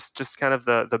just kind of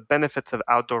the benefits of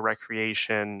outdoor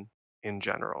recreation in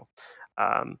general.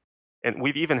 And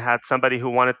we've even had somebody who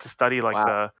wanted to study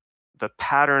like the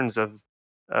patterns of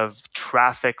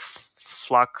traffic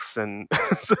flux, and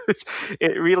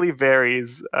it really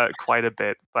varies quite a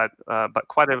bit, but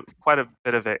quite a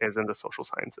bit of it is in the social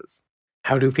sciences.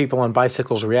 How do people on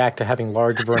bicycles react to having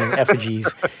large burning effigies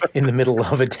in the middle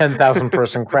of a 10,000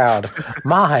 person crowd?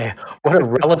 My, what a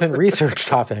relevant research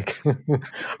topic.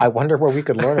 I wonder where we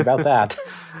could learn about that.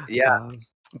 Yeah.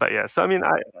 But yeah, so I mean,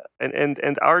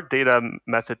 and our data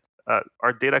method,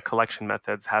 our data collection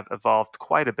methods have evolved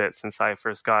quite a bit since I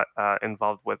first got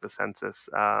involved with the census.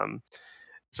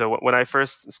 So when I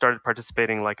first started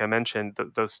participating, like I mentioned,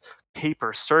 those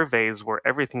paper surveys were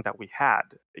everything that we had.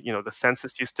 The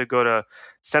census used to go to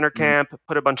center camp,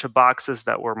 put a bunch of boxes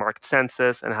that were marked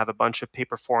census, and have a bunch of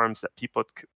paper forms that people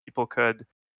could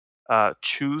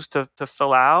choose to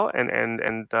fill out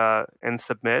and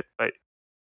submit. But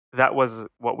that was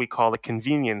what we call a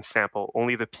convenience sample.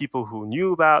 Only the people who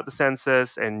knew about the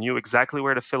census and knew exactly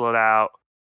where to fill it out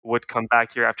would come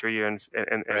back year after year and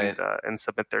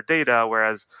submit their data,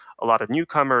 whereas a lot of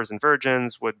newcomers and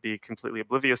virgins would be completely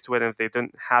oblivious to it. And if they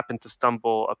didn't happen to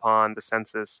stumble upon the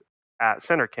census at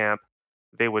center camp,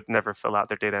 they would never fill out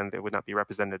their data and they would not be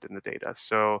represented in the data.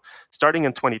 So starting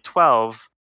in 2012,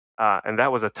 and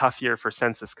that was a tough year for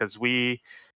census because we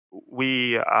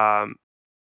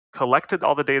collected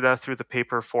all the data through the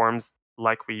paper forms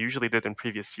like we usually did in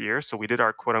previous years. So we did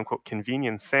our quote unquote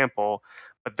convenience sample,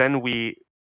 but then we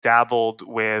dabbled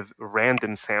with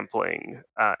random sampling.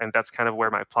 And that's kind of where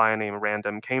my Playa name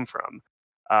random came from.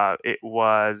 It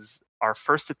was our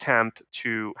first attempt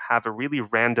to have a really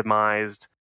randomized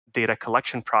data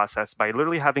collection process by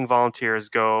literally having volunteers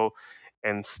go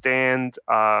and stand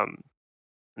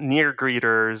near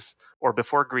greeters or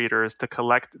before greeters to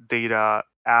collect data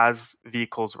as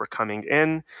vehicles were coming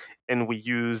in, and we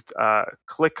used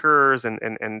clickers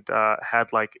and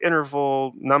had like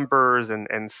interval numbers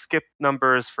and skip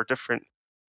numbers for different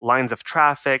lines of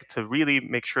traffic to really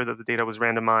make sure that the data was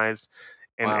randomized.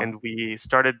 And we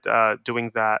started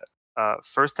doing that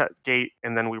first at gate,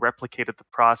 and then we replicated the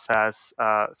process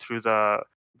through the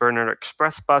Burner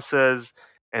Express buses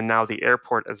and now the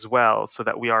airport as well, so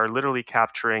that we are literally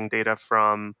capturing data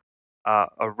from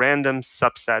a random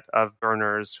subset of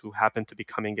burners who happen to be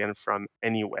coming in from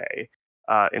anyway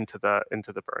into the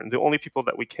burn. The only people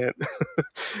that we can't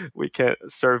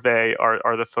survey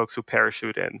are the folks who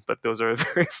parachute in, but those are a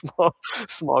very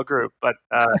small group. But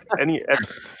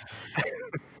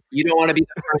you don't want to be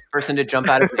the first person to jump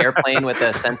out of an airplane with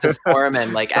a census form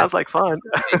and like sounds like fun.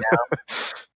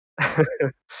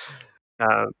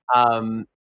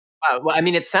 Well, I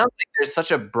mean, it sounds like there's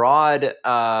such a broad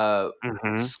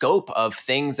scope of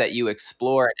things that you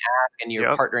explore and ask, and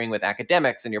you're partnering with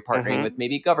academics, and you're partnering with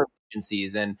maybe government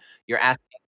agencies, and you're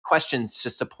asking questions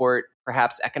to support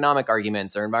perhaps economic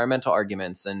arguments or environmental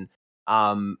arguments. And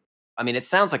I mean, it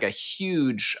sounds like a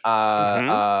huge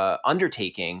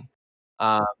undertaking.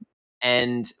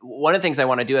 And one of the things I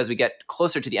want to do as we get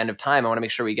closer to the end of time, I want to make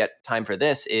sure we get time for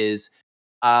this is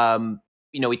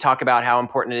we talk about how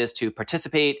important it is to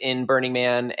participate in Burning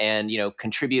Man and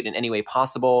contribute in any way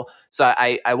possible. So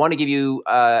I want to give you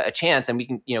a chance, and we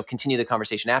can continue the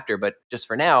conversation after. But just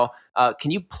for now,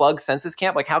 can you plug Census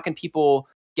Camp? Like, how can people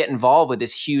get involved with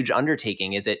this huge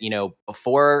undertaking? Is it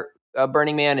before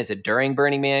Burning Man? Is it during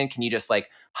Burning Man? Can you just like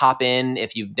hop in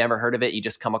if you've never heard of it? You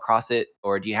just come across it,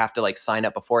 or do you have to like sign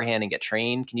up beforehand and get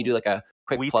trained? Can you do like a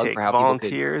quick plug for how people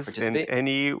could participate? In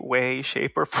any way,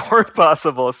 shape, or form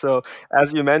possible. So,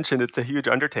 as you mentioned, it's a huge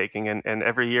undertaking, and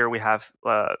every year we have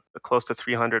close to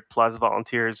 300 plus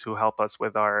volunteers who help us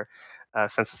with our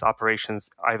census operations,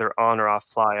 either on or off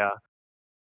Playa.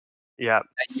 Yeah.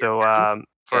 So,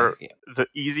 the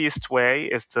easiest way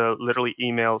is to literally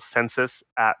email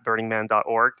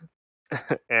census@burningman.org.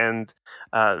 And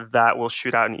that will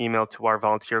shoot out an email to our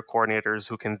volunteer coordinators,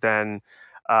 who can then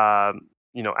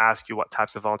ask you what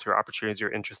types of volunteer opportunities you're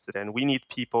interested in. We need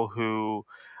people who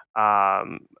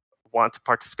want to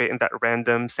participate in that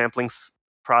random sampling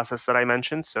process that I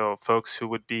mentioned. So folks who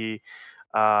would be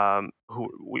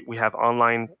we have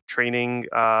online training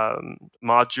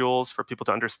modules for people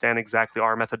to understand exactly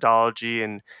our methodology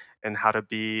and how to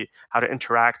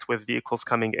interact with vehicles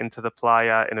coming into the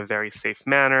playa in a very safe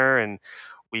manner. And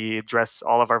we dress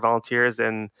all of our volunteers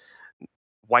in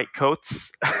white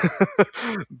coats,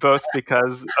 both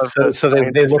because of so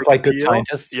they look like good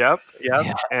scientists. Yep.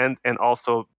 Yeah. And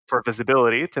also for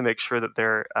visibility, to make sure that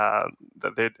they're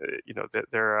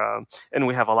and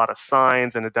we have a lot of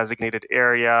signs in a designated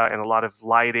area and a lot of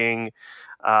lighting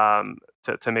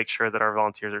to make sure that our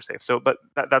volunteers are safe. So, but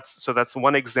that's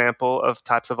one example of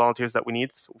types of volunteers that we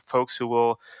need. Folks who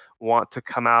will want to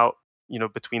come out,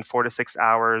 between 4 to 6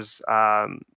 hours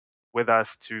with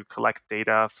us to collect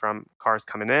data from cars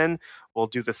coming in. We'll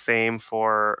do the same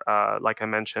for, like I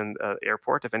mentioned,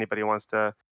 airport. If anybody wants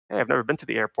to, hey, I've never been to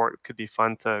the airport, it could be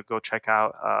fun to go check it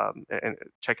out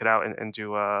and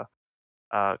do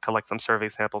collect some survey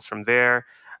samples from there.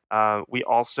 We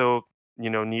also,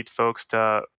 need folks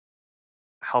to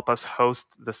help us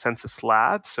host the Census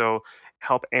Lab. So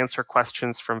help answer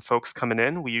questions from folks coming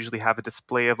in. We usually have a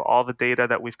display of all the data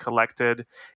that we've collected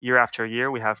year after year.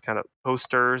 We have kind of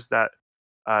posters that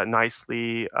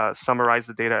nicely summarize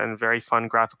the data in very fun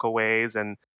graphical ways.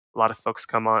 And a lot of folks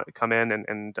come in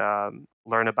and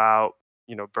learn about,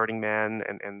 Burning Man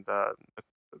and the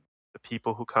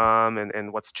people who come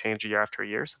and what's changed year after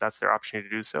year. So that's their opportunity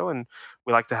to do so. And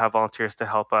we like to have volunteers to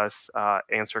help us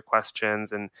answer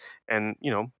questions and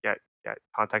get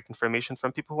contact information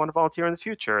from people who want to volunteer in the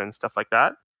future and stuff like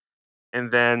that.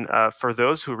 And then for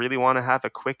those who really want to have a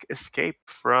quick escape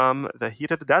from the heat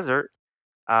of the desert,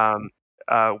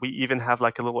 we even have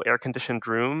like a little air-conditioned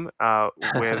room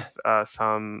with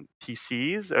some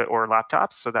PCs or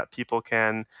laptops so that people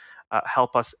can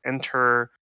help us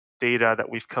enter data that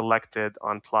we've collected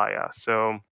on Playa.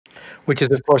 So, which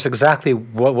is, of course, exactly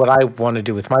what I want to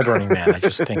do with my Burning Man. I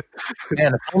just think,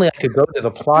 man, if only I could go to the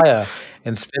Playa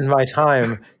and spend my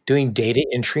time doing data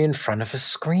entry in front of a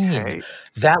screen. Hey.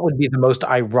 That would be the most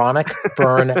ironic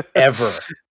burn ever.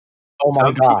 Oh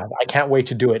my God, I can't wait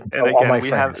to do it. And again, all my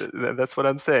friends. That's what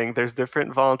I'm saying. There's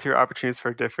different volunteer opportunities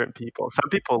for different people.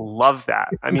 Some people love that.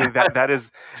 I mean, that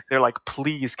is, they're like,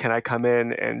 please, can I come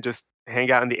in and just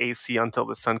hang out in the AC until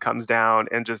the sun comes down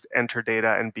and just enter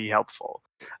data and be helpful.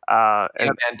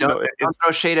 And don't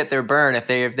throw shade at their burn if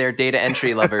they're data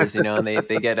entry lovers, and they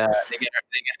get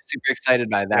super excited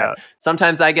by that. Yeah.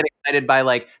 Sometimes I get excited by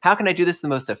like, how can I do this the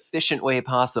most efficient way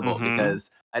possible? Mm-hmm. Because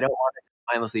I don't want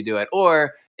to mindlessly do it.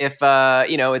 Or if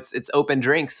it's open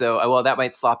drinks, so that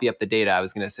might sloppy up the data. I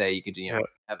was going to say you could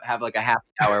have like a happy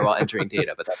hour while entering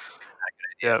data, but that's not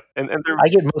a good idea. Yeah, and I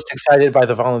get most excited by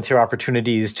the volunteer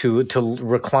opportunities to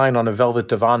recline on a velvet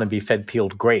divan and be fed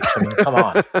peeled grapes. I mean, come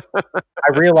on.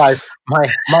 I realize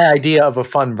my idea of a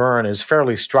fun burn is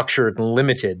fairly structured and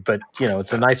limited, but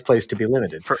it's a nice place to be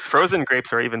limited. Frozen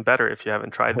grapes are even better if you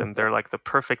haven't tried them. They're like the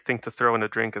perfect thing to throw in a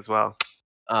drink as well.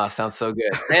 Oh, sounds so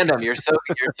good. Random, you're so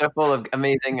full of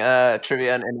amazing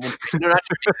trivia and not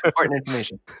trivia, important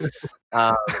information.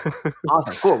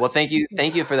 Awesome, cool. Well, thank you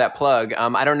for that plug.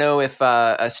 I don't know if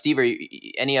Steve,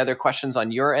 any other questions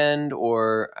on your end,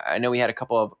 or I know we had a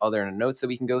couple of other notes that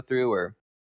we can go through, or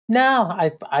no,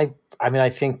 I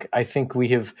think we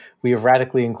have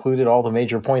radically included all the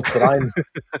major points that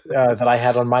that I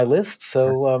had on my list.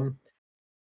 So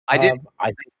I think.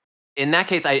 In that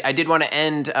case, I did want to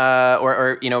end,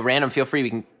 or random. Feel free. We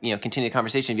can continue the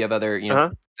conversation if you have other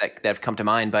that have come to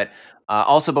mind. But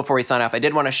also before we sign off, I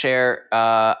did want to share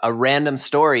a random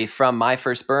story from my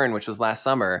first burn, which was last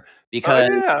summer, because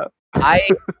I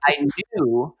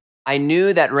knew I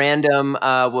knew that Random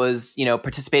was,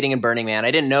 participating in Burning Man.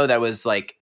 I didn't know that was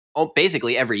like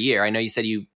basically every year. I know you said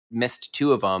you missed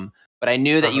 2 of them, but I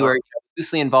knew that you were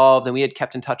loosely involved, and we had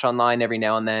kept in touch online every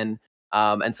now and then.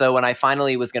 And so when I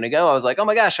finally was going to go, I was like, oh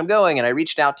my gosh, I'm going. And I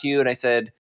reached out to you and I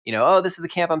said, oh, this is the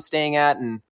camp I'm staying at.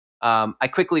 And I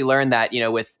quickly learned that,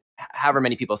 with however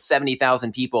many people,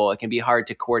 70,000 people, it can be hard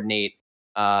to coordinate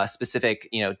specific,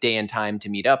 day and time to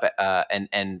meet up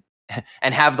and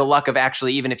have the luck of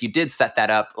actually, even if you did set that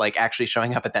up, like actually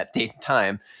showing up at that date and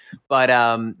time. But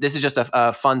this is just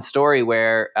a fun story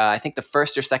where I think the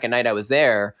first or second night I was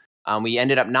there, we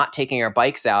ended up not taking our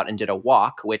bikes out and did a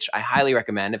walk, which I highly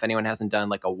recommend if anyone hasn't done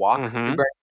like a walk.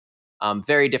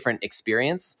 Very different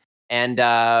experience. And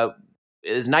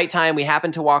it was nighttime. We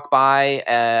happened to walk by,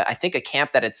 I think, a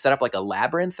camp that had set up like a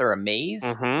labyrinth or a maze.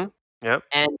 Yep.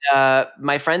 And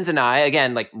my friends and I,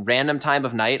 again, like random time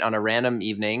of night on a random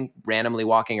evening, randomly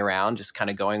walking around, just kind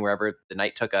of going wherever the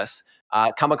night took us,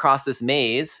 come across this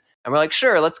maze. And we're like,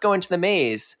 sure, let's go into the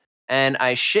maze. And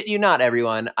I shit you not,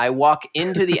 everyone, I walk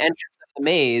into the entrance of the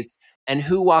maze, and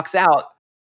who walks out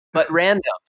but Random?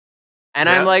 And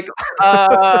I'm like,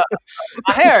 Maher,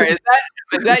 is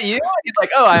that you? And he's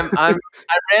like, oh, I'm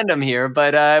Random here,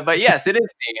 but yes, it is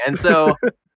me. And so,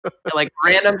 like,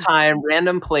 random time,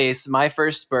 random place, my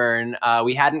first burn.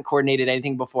 We hadn't coordinated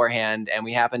anything beforehand, and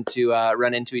we happened to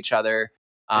run into each other.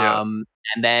 And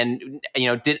then,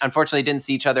 unfortunately didn't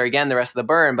see each other again the rest of the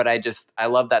burn. But I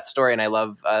love that story, and I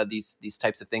love these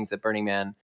types of things that Burning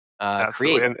Man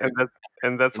create.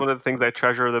 And that's one of the things I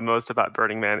treasure the most about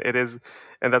Burning Man. It is,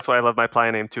 and that's why I love my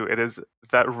playa name too. It is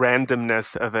that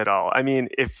randomness of it all. I mean,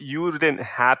 if you didn't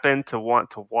happen to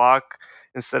want to walk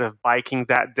instead of biking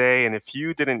that day, and if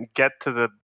you didn't get to the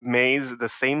maze the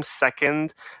same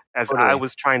second as I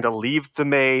was trying to leave the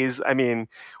maze, I mean,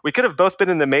 we could have both been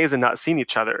in the maze and not seen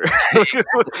each other.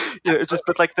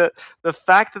 But like the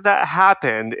fact that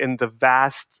happened in the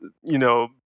vast,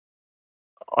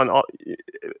 on all.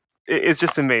 It's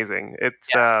just amazing.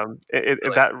 It's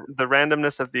that the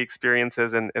randomness of the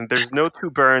experiences, and there's no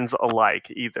 2 burns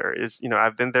alike either.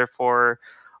 I've been there for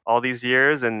all these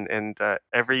years, and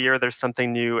every year there's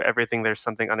something new. There's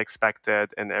something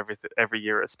unexpected, and every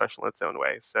year is special in its own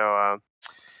way. So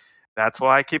that's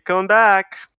why I keep going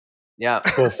back. Yeah.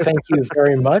 Well, thank you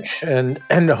very much, and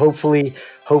hopefully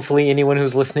anyone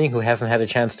who's listening who hasn't had a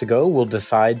chance to go will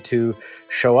decide to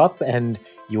show up, and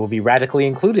you will be radically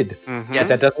included. Yes.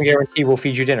 That doesn't guarantee we'll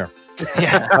feed you dinner.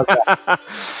 Yeah.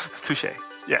 Touche.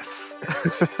 Yes.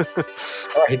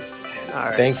 All right.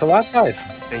 Thanks a lot, guys.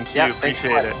 Thank you.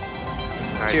 Appreciate it. All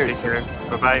right, Cheers. Take care.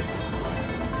 Bye-bye.